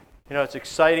You know, it's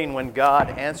exciting when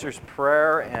God answers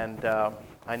prayer, and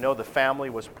I know the family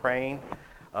was praying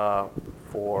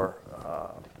for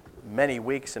many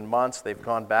weeks and months. They've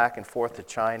gone back and forth to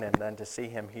China, and then to see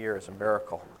him here is a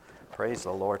miracle. Praise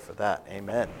the Lord for that.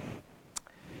 Amen.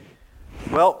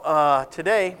 Well,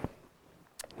 today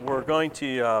we're going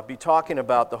to be talking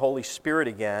about the Holy Spirit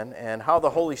again and how the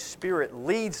Holy Spirit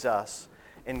leads us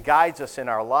and guides us in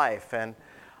our life. And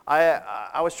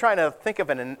I was trying to think of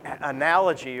an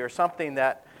analogy or something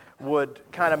that would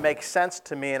kind of make sense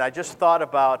to me, and I just thought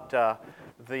about the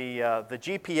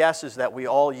GPSs that we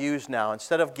all use now.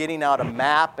 Instead of getting out a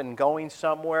map and going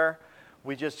somewhere,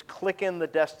 we just click in the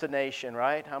destination,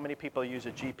 right? How many people use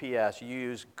a GPS? You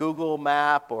use Google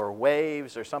Map or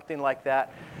Waves or something like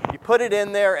that. You put it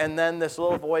in there, and then this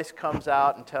little voice comes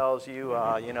out and tells you,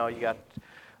 you got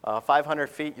 500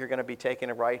 feet, you're going to be taking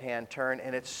a right-hand turn.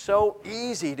 And it's so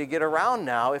easy to get around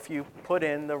now if you put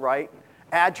in the right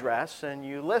address and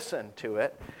you listen to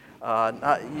it.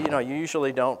 You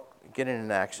usually don't get in an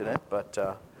accident, but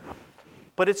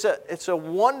it's a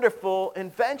wonderful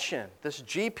invention, this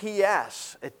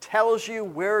GPS. It tells you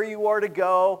where you are to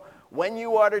go, when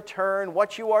you are to turn,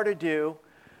 what you are to do.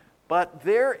 But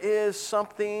there is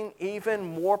something even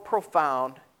more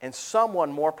profound, and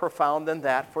someone more profound than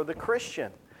that for the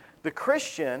Christian. The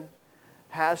Christian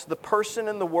has the person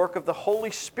and the work of the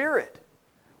Holy Spirit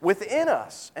within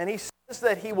us. And he says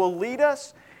that he will lead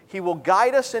us, he will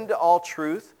guide us into all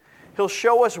truth, he'll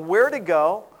show us where to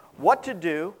go, what to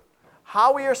do,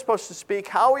 how we are supposed to speak,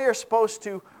 how we are supposed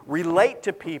to relate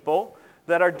to people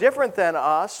that are different than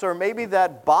us or maybe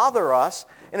that bother us.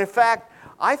 And in fact,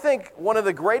 I think one of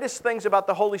the greatest things about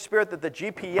the Holy Spirit that the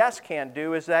GPS can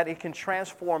do is that it can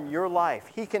transform your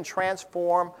life. He can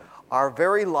transform our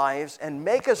very lives and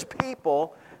make us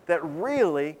people that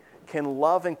really can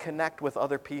love and connect with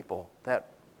other people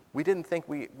that we didn't think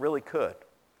we really could.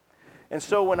 And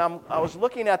so when I was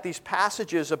looking at these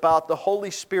passages about the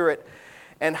Holy Spirit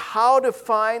and how to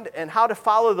find and how to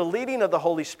follow the leading of the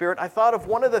Holy Spirit, I thought of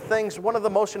one of the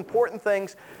most important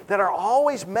things that are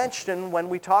always mentioned when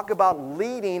we talk about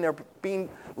leading or being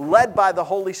led by the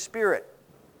Holy Spirit.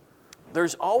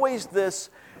 There's always this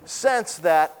sense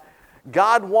that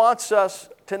God wants us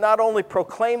to not only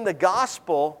proclaim the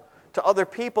gospel to other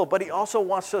people, but He also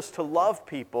wants us to love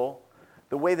people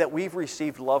the way that we've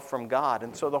received love from God.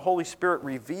 And so the Holy Spirit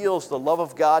reveals the love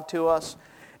of God to us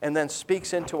and then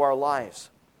speaks into our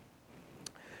lives.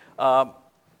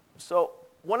 So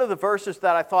one of the verses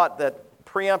that I thought that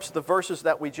preempts the verses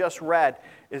that we just read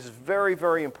is very,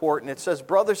 very important. It says,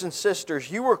 "Brothers and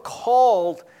sisters, you were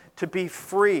called to be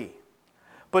free.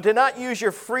 But do not use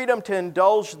your freedom to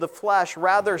indulge the flesh.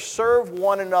 Rather, serve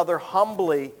one another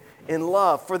humbly in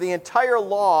love. For the entire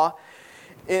law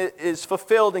is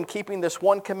fulfilled in keeping this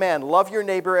one command. Love your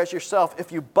neighbor as yourself.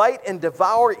 If you bite and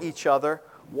devour each other,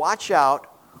 watch out,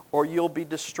 or you'll be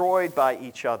destroyed by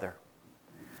each other."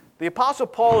 The Apostle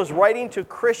Paul is writing to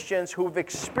Christians who have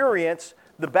experienced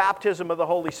the baptism of the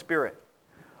Holy Spirit.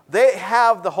 They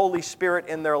have the Holy Spirit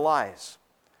in their lives.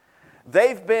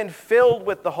 They've been filled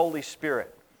with the Holy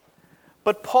Spirit.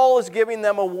 But Paul is giving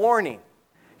them a warning.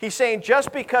 He's saying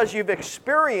just because you've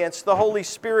experienced the Holy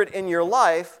Spirit in your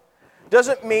life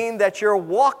doesn't mean that you're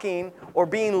walking or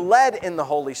being led in the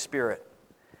Holy Spirit.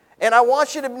 And I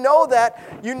want you to know that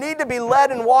you need to be led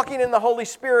and walking in the Holy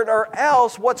Spirit, or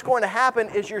else what's going to happen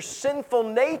is your sinful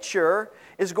nature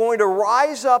is going to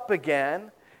rise up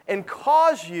again and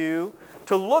cause you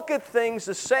to look at things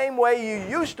the same way you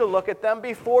used to look at them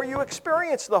before you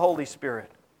experienced the Holy Spirit.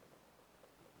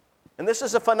 And this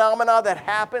is a phenomenon that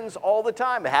happens all the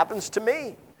time. It happens to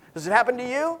me. Does it happen to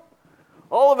you?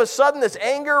 All of a sudden, this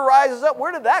anger rises up.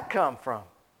 Where did that come from?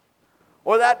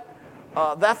 Or that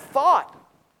thought.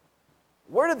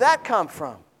 Where did that come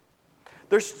from?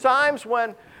 There's times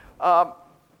when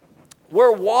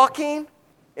we're walking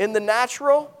in the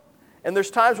natural, and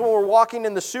there's times when we're walking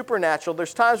in the supernatural.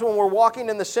 There's times when we're walking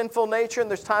in the sinful nature,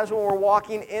 and there's times when we're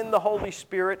walking in the Holy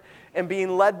Spirit and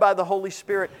being led by the Holy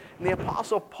Spirit. And the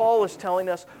Apostle Paul is telling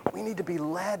us we need to be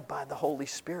led by the Holy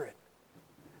Spirit.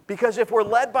 Because if we're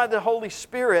led by the Holy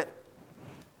Spirit,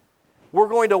 we're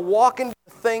going to walk into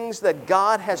things that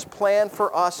God has planned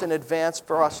for us in advance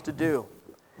for us to do.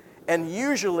 And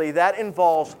usually that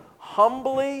involves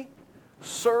humbly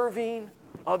serving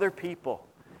other people.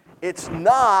 It's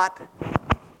not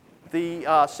the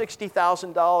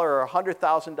 $60,000 or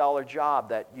 $100,000 job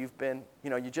that you've been,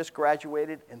 you just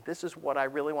graduated and this is what I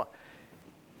really want.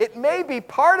 It may be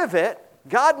part of it.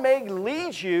 God may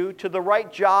lead you to the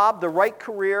right job, the right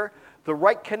career, the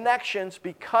right connections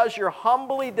because you're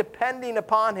humbly depending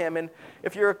upon Him. And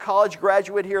if you're a college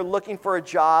graduate here looking for a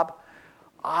job,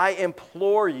 I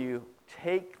implore you,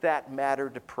 take that matter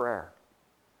to prayer.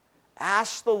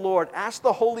 Ask the Lord, ask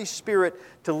the Holy Spirit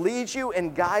to lead you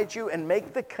and guide you and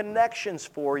make the connections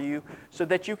for you so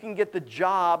that you can get the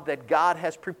job that God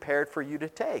has prepared for you to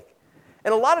take.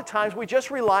 And a lot of times we just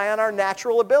rely on our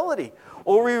natural ability,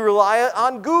 or we rely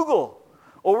on Google,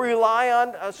 or we rely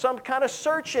on some kind of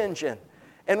search engine.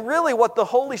 And really what the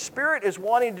Holy Spirit is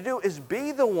wanting to do is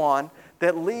be the one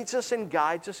that leads us and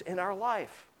guides us in our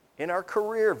life, in our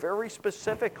career, very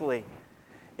specifically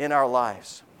in our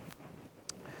lives.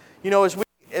 You know,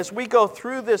 as we go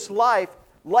through this life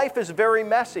is very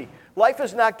messy. Life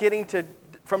is not getting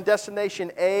from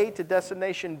destination A to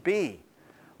destination B.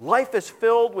 Life is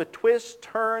filled with twists,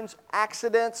 turns,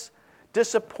 accidents,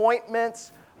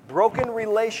 disappointments, broken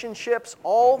relationships,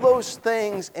 all those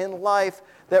things in life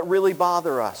that really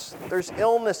bother us. There's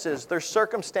illnesses, there's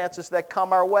circumstances that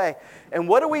come our way. And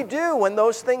what do we do when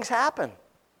those things happen?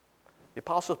 The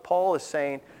Apostle Paul is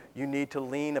saying you need to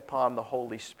lean upon the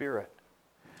Holy Spirit.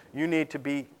 You need to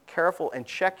be careful and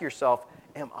check yourself.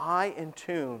 Am I in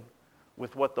tune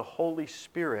with what the Holy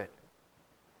Spirit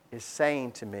is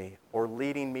saying to me or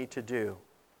leading me to do?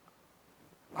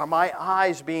 Are my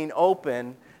eyes being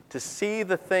open to see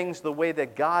the things the way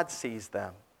that God sees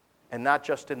them and not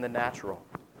just in the natural?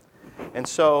 And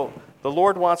so the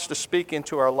Lord wants to speak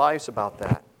into our lives about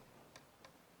that.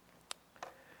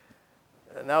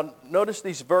 Now notice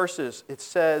these verses. It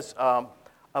says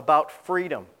about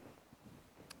freedom.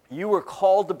 You were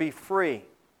called to be free,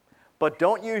 but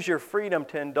don't use your freedom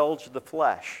to indulge the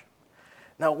flesh.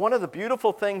 Now, one of the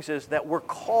beautiful things is that we're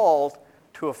called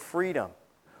to a freedom.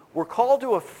 We're called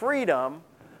to a freedom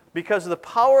because the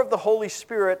power of the Holy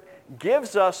Spirit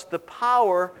gives us the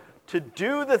power to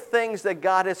do the things that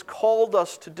God has called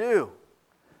us to do.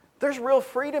 There's real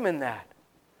freedom in that.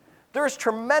 There's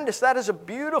tremendous, that is a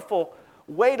beautiful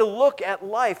way to look at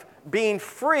life, being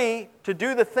free to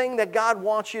do the thing that God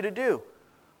wants you to do,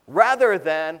 rather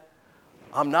than,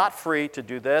 I'm not free to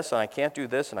do this, and I can't do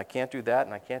this, and I can't do that,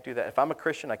 and I can't do that. If I'm a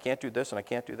Christian, I can't do this, and I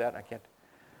can't do that, and I can't.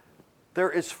 There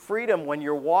is freedom when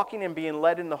you're walking and being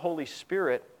led in the Holy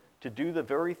Spirit to do the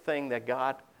very thing that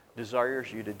God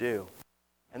desires you to do.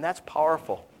 And that's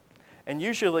powerful. And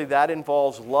usually that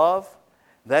involves love.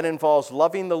 That involves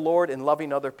loving the Lord and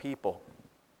loving other people.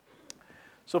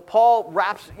 So Paul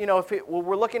wraps, when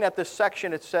we're looking at this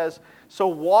section, it says, so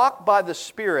walk by the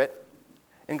Spirit.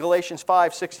 In Galatians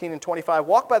 5, 16 and 25,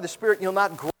 walk by the Spirit and you'll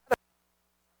not gratify the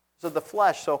desires of the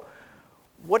flesh. So,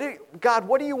 God,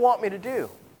 what do you want me to do?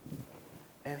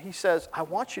 And he says, I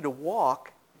want you to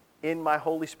walk in my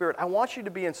Holy Spirit. I want you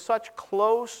to be in such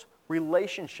close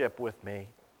relationship with me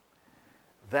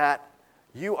that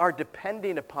you are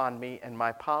depending upon me and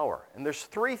my power. And there's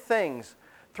three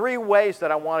ways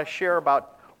that I want to share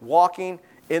about walking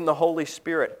in the Holy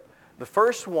Spirit. The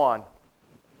first one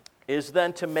is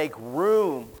then to make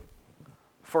room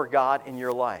for God in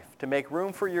your life. To make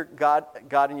room for your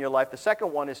God in your life. The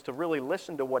second one is to really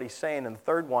listen to what he's saying. And the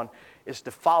third one is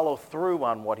to follow through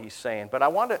on what he's saying. But I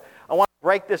want to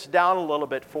break this down a little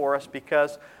bit for us,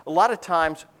 because a lot of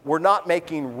times we're not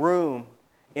making room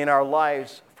in our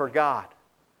lives for God.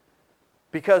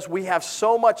 Because we have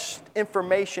so much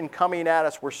information coming at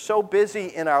us. We're so busy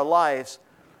in our lives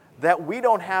that we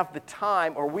don't have the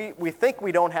time, or we think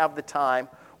we don't have the time,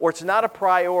 or it's not a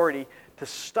priority to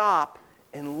stop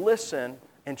and listen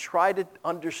and try to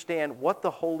understand what the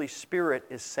Holy Spirit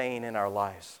is saying in our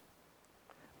lives.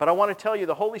 But I want to tell you,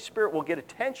 the Holy Spirit will get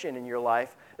attention in your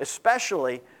life,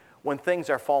 especially when things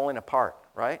are falling apart,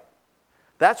 right?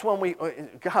 That's when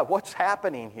God, what's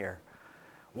happening here?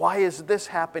 Why is this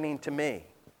happening to me?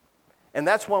 And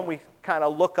that's when we kind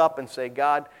of look up and say,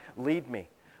 God, lead me.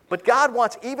 But God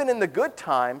wants, even in the good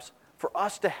times, for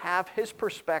us to have His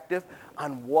perspective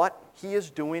on what He is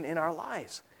doing in our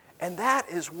lives. And that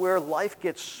is where life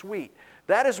gets sweet.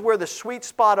 That is where the sweet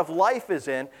spot of life is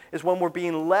when we're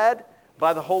being led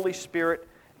by the Holy Spirit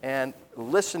and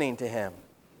listening to Him.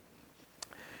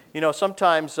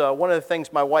 Sometimes one of the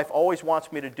things my wife always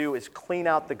wants me to do is clean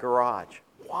out the garage.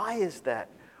 Why is that?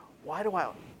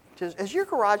 Is your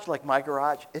garage like my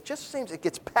garage? It just seems it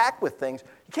gets packed with things.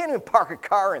 You can't even park a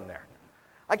car in there.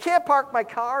 I can't park my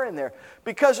car in there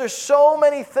because there's so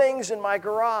many things in my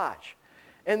garage.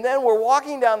 And then we're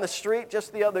walking down the street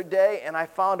just the other day, and I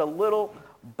found a little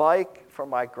bike for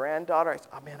my granddaughter. I said,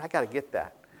 oh man, I got to get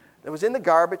that. It was in the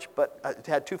garbage, but it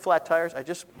had 2 flat tires. I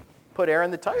just put air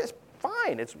in the tires. It's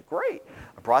fine. It's great.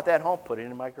 I brought that home, put it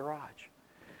in my garage.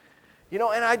 And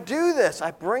I do this.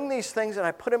 I bring these things and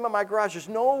I put them in my garage. There's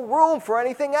no room for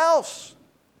anything else.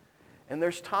 And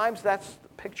there's times that's the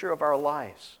picture of our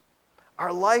lives.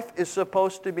 Our life is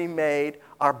supposed to be made,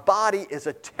 our body is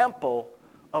a temple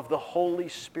of the Holy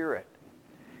Spirit.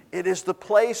 It is the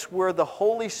place where the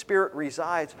Holy Spirit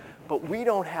resides, but we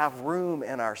don't have room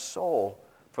in our soul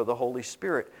for the Holy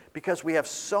Spirit because we have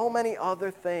so many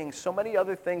other things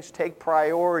take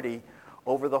priority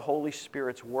over the Holy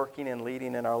Spirit's working and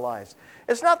leading in our lives.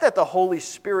 It's not that the Holy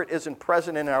Spirit isn't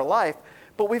present in our life,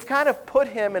 but we've kind of put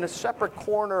him in a separate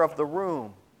corner of the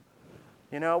room.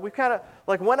 You know, we kind of,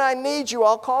 like, when I need you,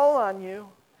 I'll call on you.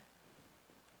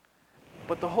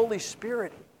 But the Holy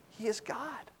Spirit, he is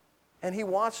God. And he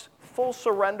wants full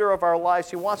surrender of our lives.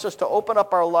 He wants us to open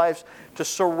up our lives to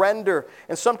surrender.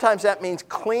 And sometimes that means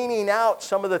cleaning out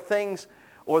some of the things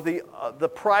or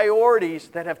the priorities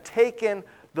that have taken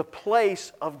the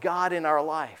place of God in our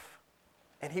life.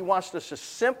 And he wants us to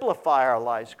simplify our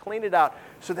lives, clean it out,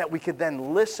 so that we could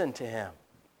then listen to him.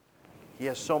 He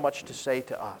has so much to say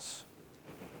to us.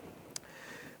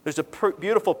 There's a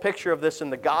beautiful picture of this in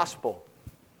the gospel.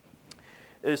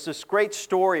 There's this great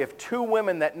story of two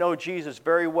women that know Jesus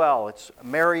very well. It's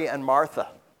Mary and Martha.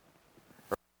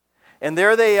 And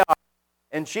there they are.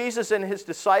 And Jesus and his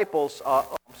disciples,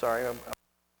 I'll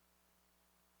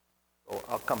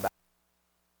come back.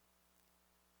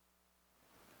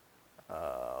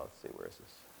 Let's see, where is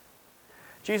this?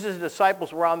 Jesus'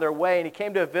 disciples were on their way, and he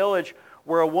came to a village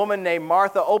where a woman named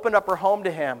Martha opened up her home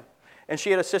to him. And she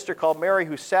had a sister called Mary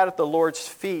who sat at the Lord's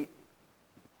feet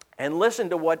and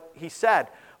listened to what he said.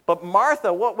 But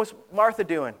Martha, what was Martha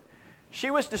doing? She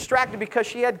was distracted because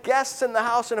she had guests in the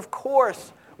house. And of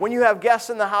course, when you have guests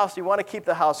in the house, you want to keep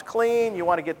the house clean. You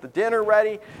want to get the dinner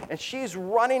ready. And she's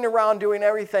running around doing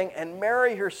everything. And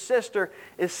Mary, her sister,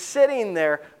 is sitting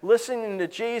there listening to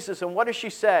Jesus. And what does she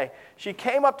say? She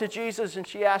came up to Jesus and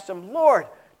she asked him, "Lord,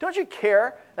 don't you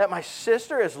care that my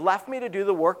sister has left me to do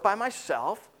the work by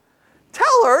myself?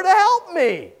 Tell her to help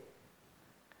me."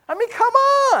 I mean, come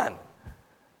on.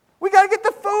 We got to get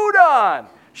the food on.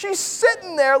 She's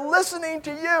sitting there listening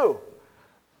to you.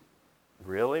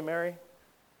 Really, Mary?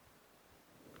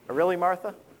 Or really,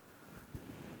 Martha?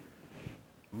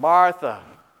 Martha,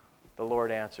 the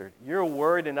Lord answered, "You're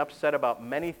worried and upset about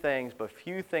many things, but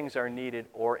few things are needed,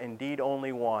 or indeed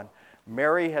only one.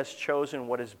 Mary has chosen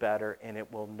what is better, and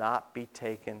it will not be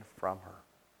taken from her."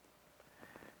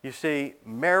 You see,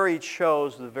 Mary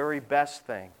chose the very best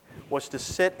thing, was to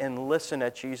sit and listen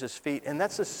at Jesus' feet. And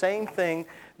that's the same thing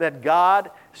that God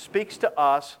speaks to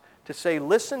us to say,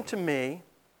 listen to me.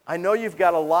 I know you've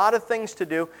got a lot of things to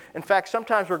do. In fact,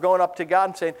 sometimes we're going up to God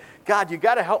and saying, "God, you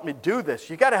got to help me do this.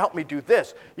 You got to help me do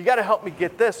this. You got to help me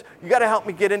get this. You got to help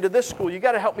me get into this school. You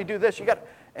got to help me do this.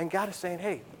 And God is saying,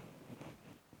 "Hey,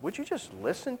 would you just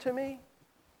listen to me?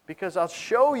 Because I'll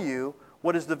show you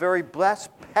what is the very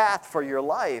best path for your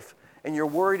life, and you're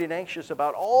worried and anxious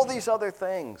about all these other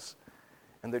things,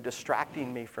 and they're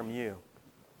distracting me from you."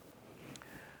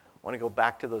 I want to go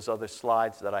back to those other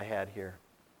slides that I had here.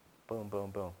 Boom,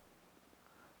 boom, boom.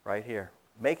 Right here.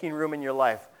 Making room in your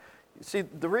life. You see,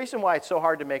 the reason why it's so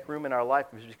hard to make room in our life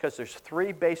is because there's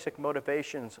three basic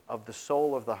motivations of the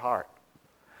soul of the heart.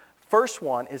 First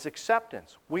one is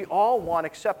acceptance. We all want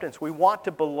acceptance. We want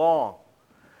to belong.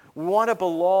 We want to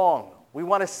belong. We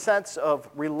want a sense of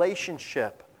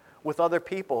relationship with other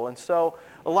people. And so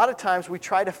a lot of times we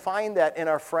try to find that in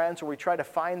our friends, or we try to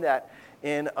find that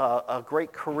in a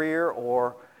great career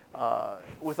or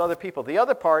with other people. The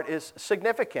other part is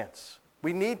significance.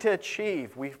 We need to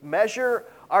achieve. We measure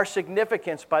our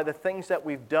significance by the things that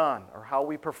we've done or how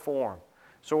we perform.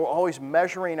 So we're always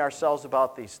measuring ourselves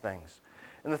about these things.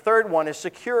 And the third one is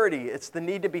security. It's the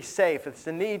need to be safe. It's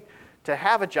the need to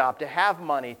have a job, to have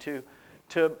money, to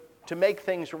make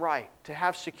things right, to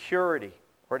have security,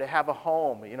 or to have a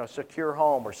home, secure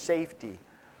home or safety.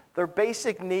 They're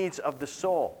basic needs of the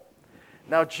soul.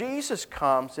 Now Jesus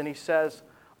comes and he says,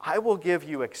 "I will give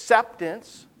you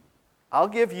acceptance, I'll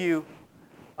give you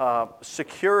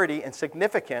security and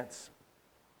significance,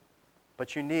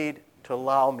 but you need to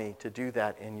allow me to do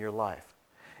that in your life."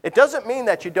 It doesn't mean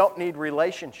that you don't need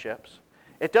relationships.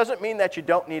 It doesn't mean that you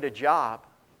don't need a job.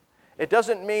 It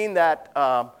doesn't mean that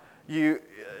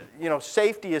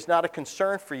safety is not a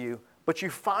concern for you, but you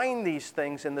find these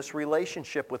things in this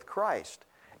relationship with Christ.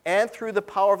 And through the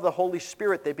power of the Holy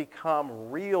Spirit, they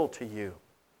become real to you.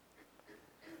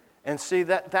 And see,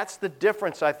 that's the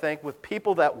difference, I think, with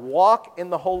people that walk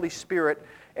in the Holy Spirit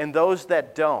and those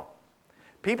that don't.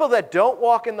 People that don't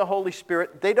walk in the Holy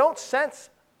Spirit, they don't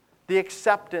sense the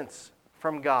acceptance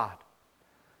from God.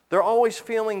 They're always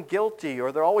feeling guilty,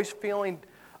 or they're always feeling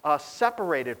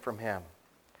separated from Him.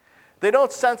 They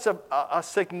don't sense a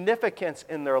significance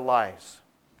in their lives.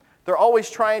 They're always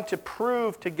trying to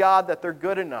prove to God that they're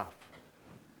good enough.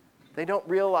 They don't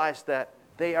realize that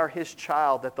they are His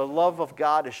child, that the love of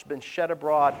God has been shed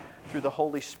abroad through the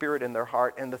Holy Spirit in their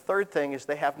heart. And the third thing is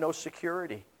they have no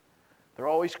security. They're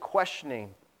always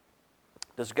questioning,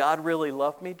 does God really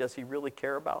love me? Does He really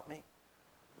care about me?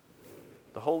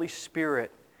 The Holy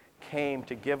Spirit came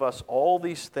to give us all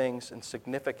these things in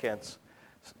significance,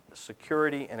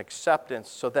 security and acceptance,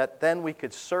 so that then we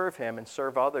could serve Him and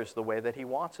serve others the way that He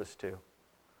wants us to.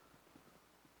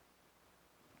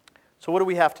 So what do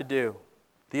we have to do?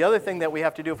 The other thing that we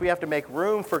have to do, if we have to make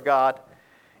room for God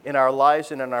in our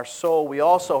lives and in our soul, we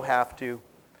also have to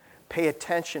pay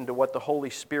attention to what the Holy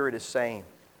Spirit is saying.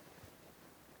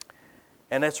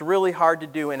 And it's really hard to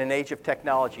do in an age of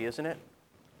technology, isn't it?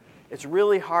 It's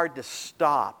really hard to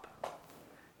stop.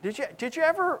 Did you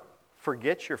ever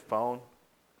forget your phone?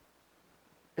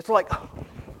 It's like,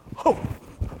 oh,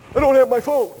 I don't have my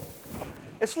phone.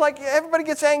 It's like everybody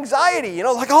gets anxiety,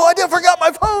 like, oh, I forgot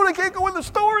my phone. I can't go in the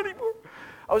store anymore.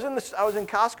 I was in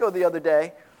Costco the other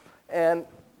day, and,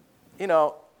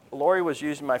 Lori was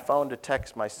using my phone to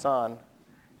text my son,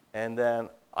 and then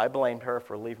I blamed her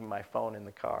for leaving my phone in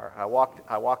the car. I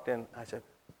walked in, I said,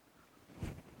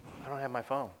 I don't have my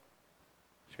phone.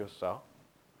 She goes, so?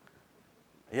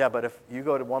 Yeah, but if you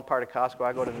go to one part of Costco,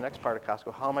 I go to the next part of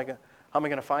Costco, how am I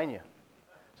going to find you?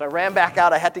 So I ran back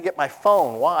out. I had to get my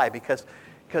phone. Why? Because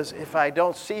if I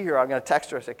don't see her, I'm going to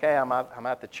text her and say, okay, I'm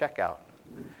at the checkout.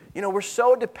 We're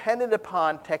so dependent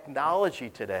upon technology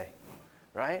today,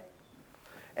 right?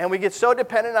 And we get so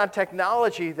dependent on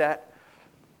technology that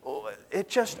it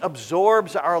just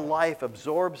absorbs our life,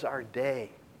 absorbs our day.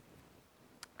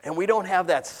 And we don't have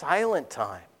that silent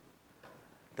time,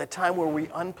 that time where we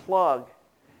unplug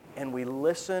and we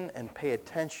listen and pay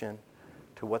attention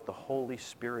to what the Holy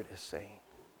Spirit is saying.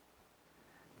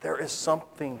 There is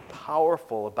something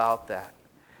powerful about that.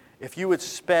 If you would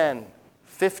spend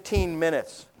 15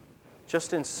 minutes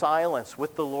just in silence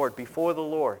with the Lord, before the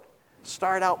Lord,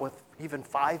 start out with even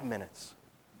 5 minutes.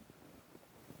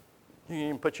 You can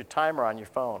even put your timer on your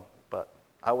phone, but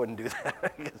I wouldn't do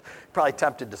that. You're probably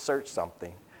tempted to search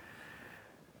something.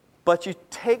 But you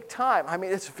take time.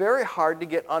 It's very hard to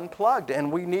get unplugged,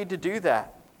 and we need to do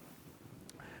that.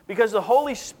 Because the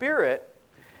Holy Spirit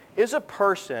is a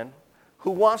person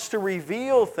who wants to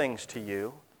reveal things to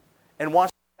you and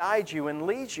wants to guide you and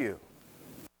lead you.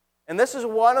 And this is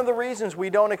one of the reasons we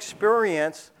don't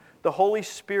experience the Holy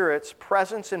Spirit's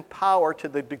presence and power to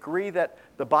the degree that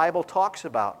the Bible talks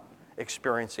about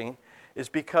experiencing, is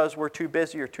because we're too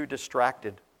busy or too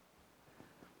distracted.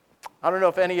 I don't know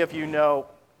if any of you know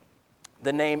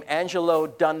the name Angelo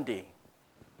Dundee.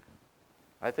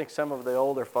 I think some of the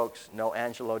older folks know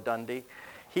Angelo Dundee.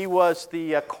 He was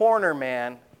the corner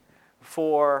man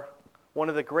for one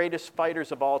of the greatest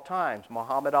fighters of all times,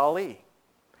 Muhammad Ali.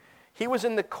 He was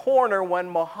in the corner when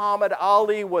Muhammad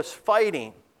Ali was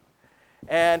fighting,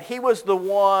 and he was the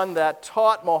one that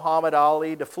taught Muhammad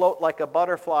Ali to float like a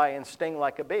butterfly and sting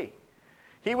like a bee.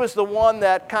 He was the one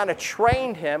that kind of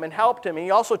trained him and helped him.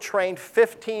 He also trained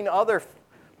 15 other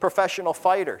professional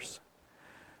fighters.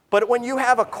 But when you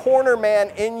have a corner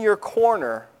man in your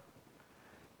corner,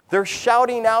 they're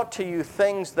shouting out to you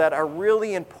things that are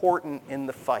really important in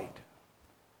the fight.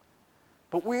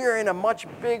 But we are in a much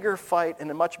bigger fight,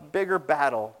 in a much bigger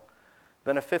battle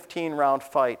than a 15-round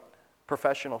fight,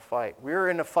 professional fight. We're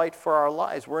in a fight for our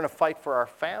lives. We're in a fight for our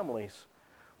families.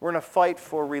 We're in a fight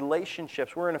for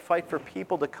relationships. We're in a fight for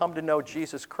people to come to know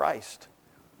Jesus Christ.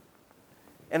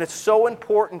 And it's so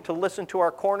important to listen to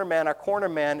our corner man. Our corner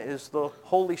man is the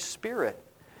Holy Spirit.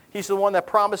 He's the one that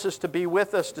promises to be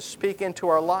with us, to speak into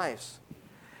our lives.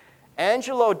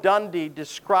 Angelo Dundee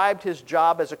described his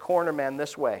job as a corner man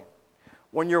this way.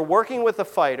 When you're working with a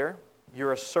fighter,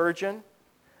 you're a surgeon,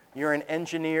 you're an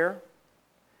engineer,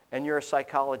 and you're a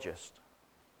psychologist.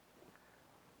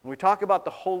 When we talk about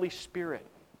the Holy Spirit,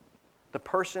 the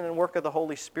person and work of the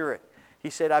Holy Spirit, he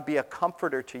said, I'd be a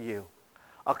comforter to you.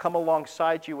 I'll come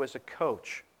alongside you as a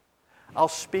coach. I'll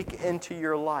speak into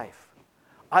your life.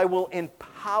 I will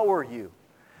empower you.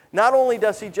 Not only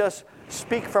does he just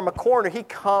speak from a corner, he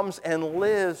comes and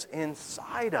lives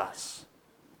inside us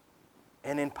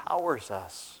and empowers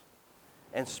us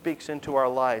and speaks into our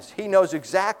lives. He knows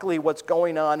exactly what's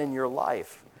going on in your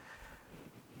life.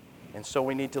 And so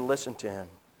we need to listen to him.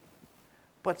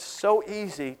 But it's so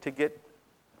easy to get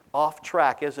off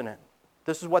track, isn't it?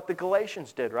 This is what the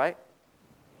Galatians did, right?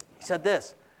 He said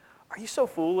this, are you so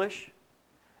foolish?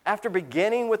 After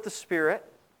beginning with the Spirit,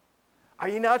 are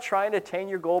you now trying to attain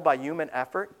your goal by human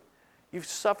effort? You've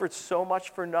suffered so much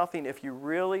for nothing.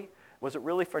 Was it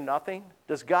really for nothing?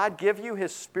 Does God give you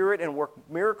His Spirit and work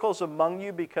miracles among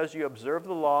you because you observe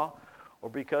the law or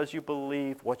because you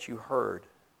believe what you heard.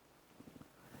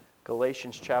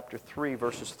 Galatians chapter 3,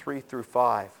 verses 3 through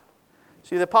 5.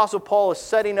 See, the Apostle Paul is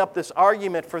setting up this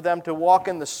argument for them to walk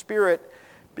in the Spirit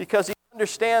because he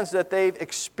understands that they've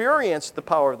experienced the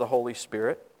power of the Holy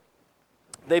Spirit.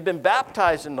 They've been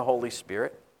baptized in the Holy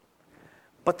Spirit,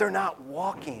 but they're not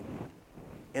walking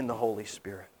in the Holy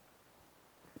Spirit.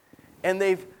 And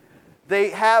they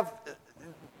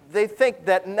think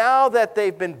that now that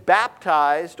they've been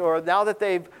baptized or now that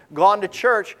they've gone to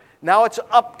church, now it's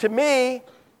up to me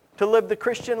to live the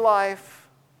Christian life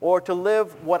or to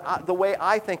live the way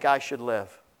I think I should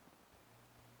live.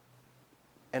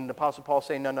 And the Apostle Paul is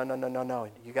saying, no,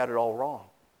 you got it all wrong.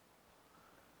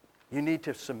 You need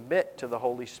to submit to the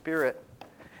Holy Spirit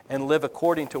and live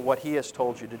according to what He has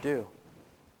told you to do.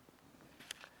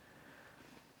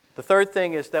 The third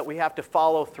thing is that we have to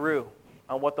follow through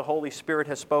on what the Holy Spirit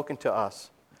has spoken to us.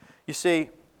 You see,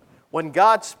 when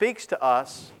God speaks to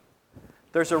us,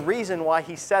 there's a reason why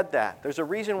He said that. There's a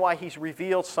reason why He's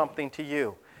revealed something to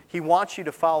you. He wants you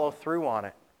to follow through on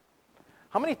it.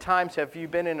 How many times have you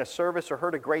been in a service or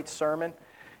heard a great sermon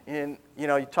and you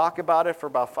talk about it for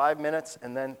about 5 minutes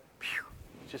and then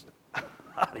just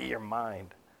out of your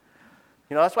mind?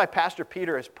 That's why Pastor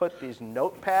Peter has put these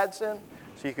notepads in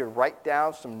so you could write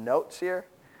down some notes here.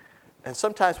 And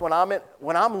sometimes when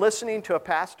I'm listening to a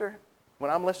pastor, what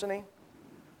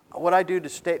I do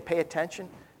to pay attention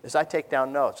is I take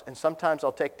down notes. And sometimes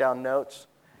I'll take down notes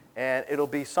and it'll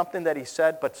be something that he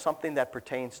said, but something that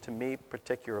pertains to me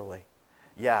particularly.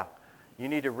 Yeah, you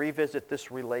need to revisit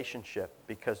this relationship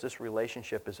because this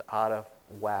relationship is out of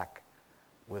whack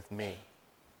with me.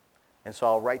 And so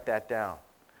I'll write that down.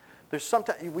 There's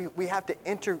sometimes we have to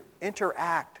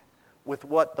interact with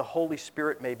what the Holy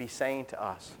Spirit may be saying to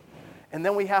us. And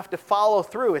then we have to follow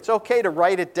through. It's okay to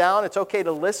write it down. It's okay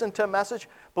to listen to a message.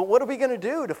 But what are we going to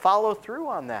do to follow through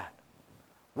on that?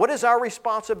 What is our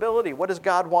responsibility? What does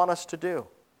God want us to do?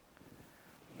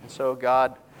 And so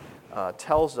God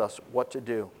tells us what to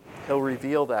do. He'll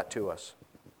reveal that to us.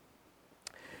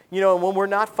 When we're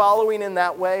not following in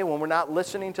that way, when we're not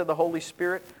listening to the Holy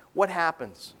Spirit, what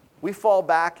happens? We fall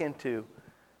back into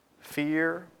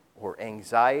fear or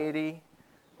anxiety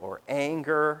or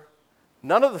anger.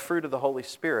 None of the fruit of the Holy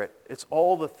Spirit. It's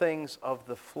all the things of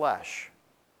the flesh.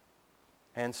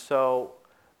 And so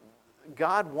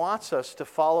God wants us to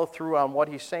follow through on what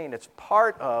He's saying. It's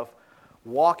part of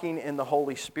walking in the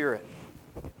Holy Spirit.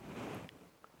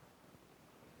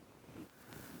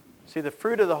 See, the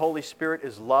fruit of the Holy Spirit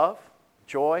is love,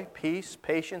 joy, peace,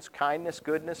 patience, kindness,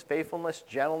 goodness, faithfulness,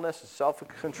 gentleness, and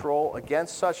self-control.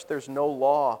 Against such there's no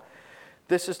law.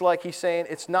 This is like He's saying,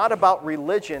 it's not about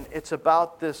religion. It's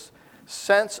about this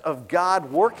sense of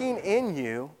God working in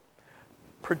you,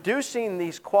 producing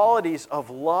these qualities of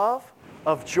love,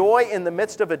 of joy in the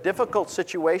midst of a difficult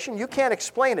situation. You can't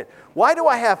explain it. Why do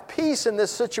I have peace in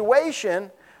this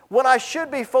situation when I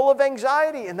should be full of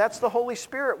anxiety? And that's the Holy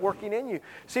Spirit working in you.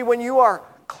 See, when you are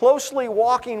closely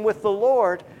walking with the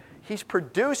Lord, He's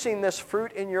producing this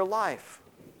fruit in your life.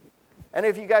 And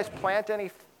if you guys plant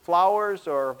any flowers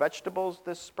or vegetables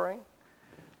this spring,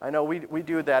 I know we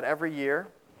do that every year.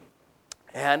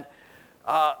 And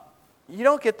you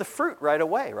don't get the fruit right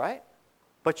away, right?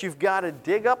 But you've got to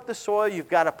dig up the soil, you've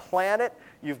got to plant it,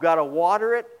 you've got to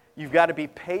water it, you've got to be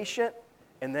patient,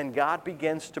 and then God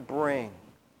begins to bring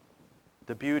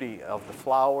the beauty of the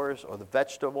flowers or the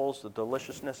vegetables, the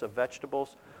deliciousness of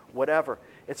vegetables, whatever.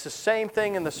 It's the same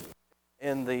thing in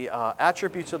the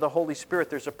attributes of the Holy Spirit.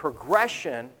 There's a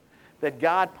progression that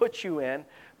God puts you in.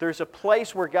 There's a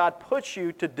place where God puts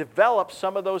you to develop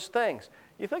some of those things.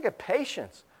 You think of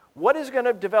patience. What is going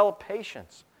to develop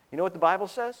patience? You know what the Bible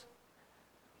says?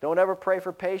 Don't ever pray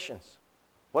for patience.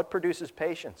 What produces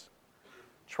patience?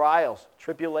 Trials,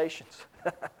 tribulations.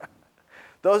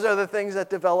 Those are the things that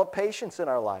develop patience in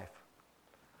our life.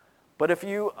 But if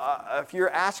you're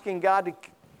asking God to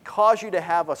cause you to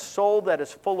have a soul that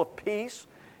is full of peace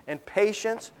and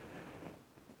patience,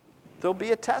 there'll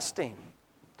be a testing.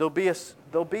 There'll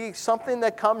be something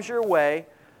that comes your way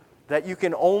that you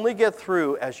can only get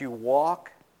through as you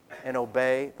walk and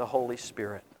obey the Holy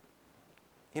Spirit.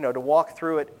 To walk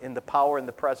through it in the power and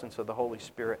the presence of the Holy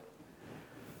Spirit.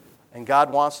 And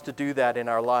God wants to do that in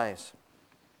our lives.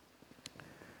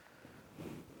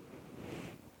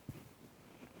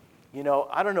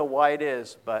 I don't know why it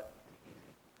is, but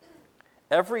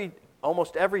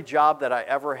almost every job that I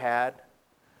ever had,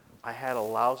 I had a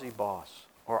lousy boss,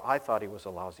 or I thought he was a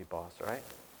lousy boss, right?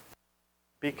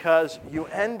 Because you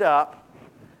end up,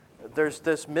 there's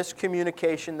this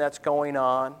miscommunication that's going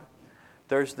on.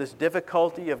 There's this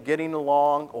difficulty of getting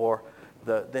along, or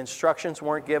the instructions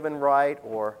weren't given right,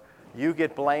 or you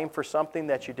get blamed for something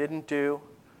that you didn't do.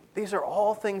 These are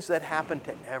all things that happen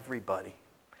to everybody.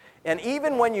 And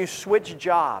even when you switch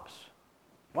jobs,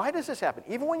 why does this happen?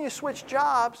 Even when you switch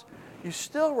jobs, you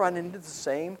still run into the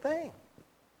same thing.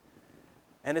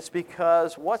 And it's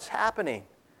because what's happening?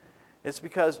 It's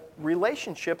because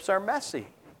relationships are messy.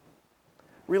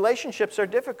 Relationships are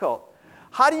difficult.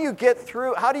 How do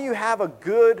you have a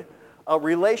good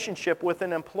relationship with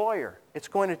an employer? It's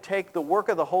going to take the work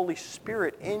of the Holy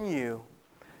Spirit in you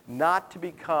not to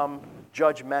become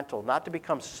judgmental, not to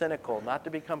become cynical, not to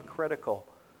become critical,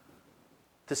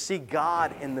 to see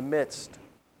God in the midst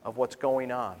of what's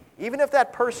going on. Even if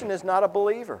that person is not a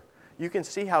believer, you can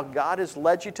see how God has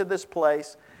led you to this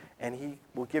place, and He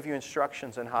will give you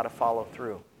instructions on how to follow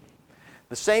through.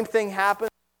 The same thing happens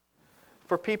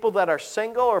for people that are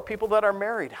single or people that are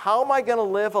married. How am I going to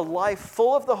live a life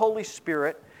full of the Holy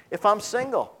Spirit if I'm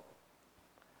single?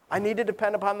 I need to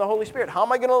depend upon the Holy Spirit. How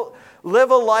am I going to live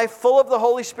a life full of the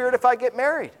Holy Spirit if I get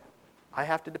married? I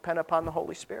have to depend upon the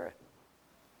Holy Spirit.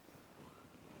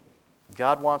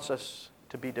 God wants us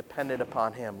to be dependent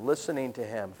upon Him, listening to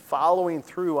Him, following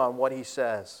through on what He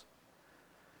says.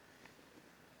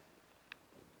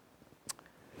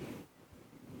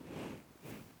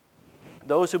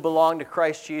 Those who belong to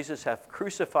Christ Jesus have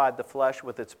crucified the flesh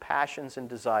with its passions and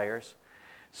desires.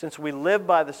 Since we live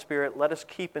by the Spirit, let us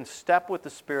keep in step with the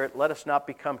Spirit. Let us not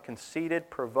become conceited,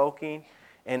 provoking,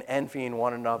 and envying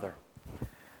one another.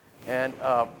 And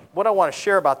what I want to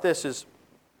share about this is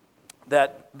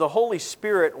that the Holy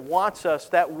Spirit wants us,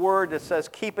 that word that says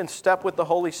keep in step with the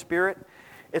Holy Spirit,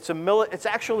 it's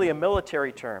actually a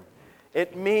military term.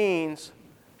 It means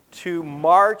to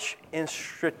march in a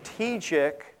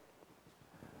strategic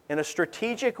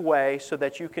way so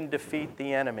that you can defeat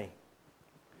the enemy.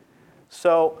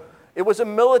 So it was a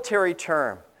military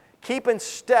term. Keep in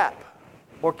step,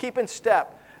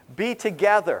 be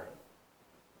together.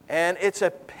 And it's a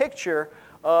picture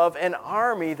of an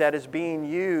army that is being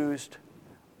used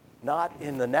not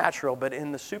in the natural, but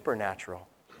in the supernatural.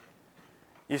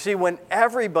 You see, when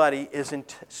everybody is in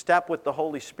step with the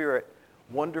Holy Spirit,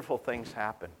 wonderful things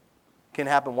happen.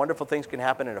 Wonderful things can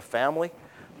happen in a family.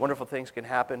 Wonderful things can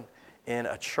happen in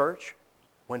a church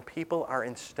when people are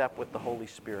in step with the Holy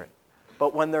Spirit.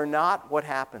 But when they're not, what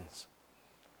happens?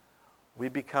 We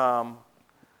become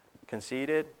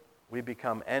conceited, we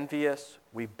become envious,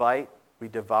 we bite, we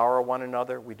devour one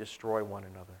another, we destroy one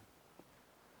another.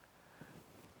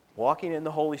 Walking in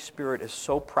the Holy Spirit is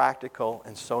so practical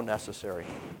and so necessary.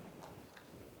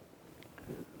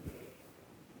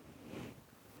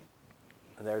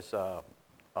 And there's, I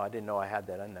didn't know I had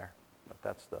that in there, but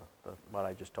that's what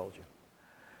I just told you.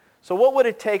 So what would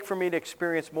it take for me to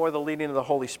experience more of the leading of the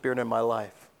Holy Spirit in my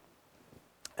life?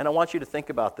 And I want you to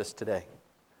think about this today.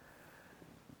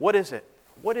 What is it?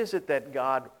 What is it that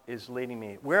God is leading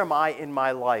me? Where am I in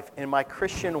my life, in my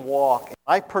Christian walk, in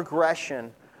my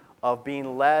progression of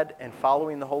being led and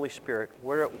following the Holy Spirit?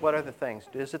 What are the things?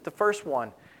 Is it the first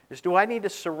one? Do I need to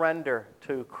surrender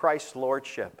to Christ's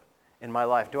lordship in my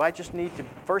life? Do I just need to,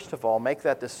 first of all, make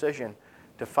that decision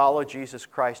to follow Jesus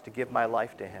Christ, to give my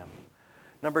life to Him?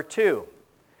 Number two,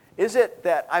 is it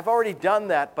that I've already done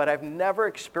that, but I've never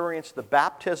experienced the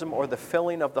baptism or the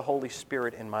filling of the Holy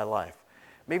Spirit in my life?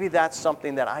 Maybe that's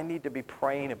something that I need to be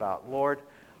praying about. Lord,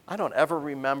 I don't ever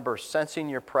remember sensing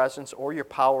your presence or your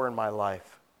power in my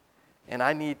life, and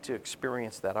I need to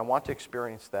experience that. I want to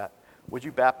experience that. Would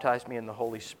you baptize me in the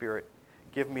Holy Spirit?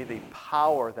 Give me the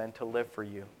power then to live for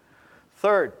you.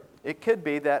 Third, it could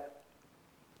be that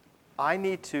I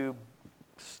need to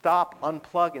stop,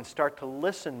 unplug, and start to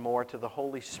listen more to the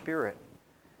Holy Spirit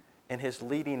and His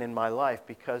leading in my life,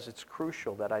 because it's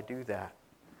crucial that I do that.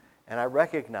 And I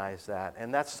recognize that.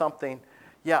 And that's something,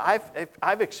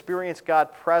 I've experienced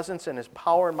God's presence and His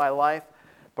power in my life,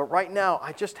 but right now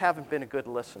I just haven't been a good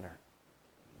listener.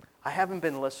 I haven't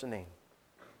been listening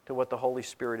to what the Holy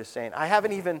Spirit is saying. I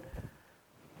haven't even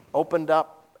opened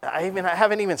up, I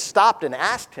haven't even stopped and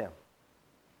asked Him.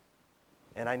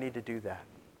 And I need to do that.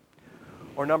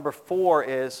 Or number four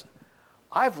is,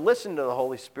 I've listened to the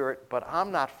Holy Spirit, but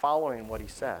I'm not following what He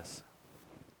says.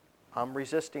 I'm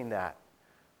resisting that.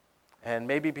 And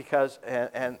maybe because,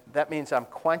 and that means I'm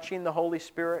quenching the Holy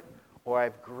Spirit, or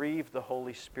I've grieved the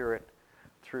Holy Spirit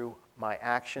through my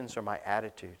actions or my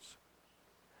attitudes.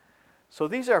 So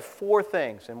these are four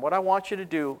things. And what I want you to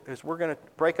do is we're going to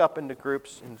break up into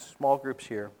groups, in small groups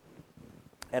here.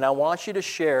 And I want you to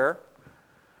share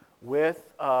with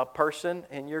a person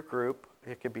in your group.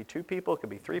 It could be 2 people, it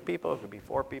could be 3 people, it could be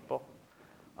 4 people.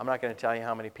 I'm not going to tell you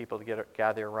how many people to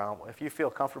gather around. If you feel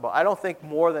comfortable, I don't think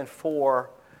more than 4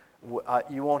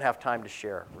 you won't have time to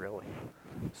share, really.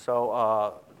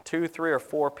 So 2, 3, or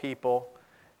 4 people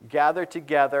gather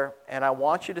together, and I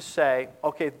want you to say,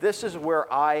 okay, this is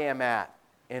where I am at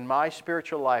in my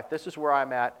spiritual life. This is where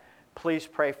I'm at. Please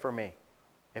pray for me.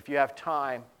 If you have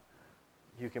time,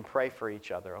 you can pray for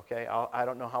each other, okay? I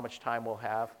don't know how much time we'll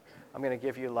have. I'm going to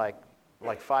give you like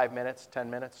 5 minutes, 10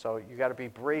 minutes, so you got to be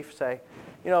brief. Say,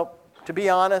 to be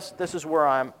honest, this is where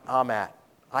I'm at.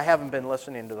 I haven't been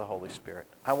listening to the Holy Spirit.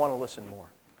 I want to listen more.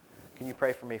 Can you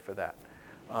pray for me for that?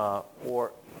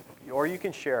 Or you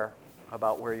can share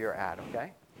about where you're at,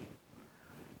 okay?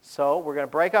 So we're going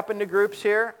to break up into groups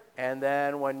here, and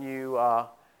then when you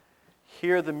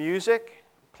hear the music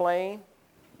playing,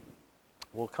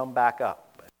 we'll come back up.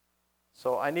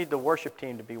 So I need the worship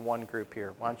team to be one group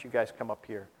here. Why don't you guys come up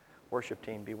here? Worship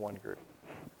team, be one group.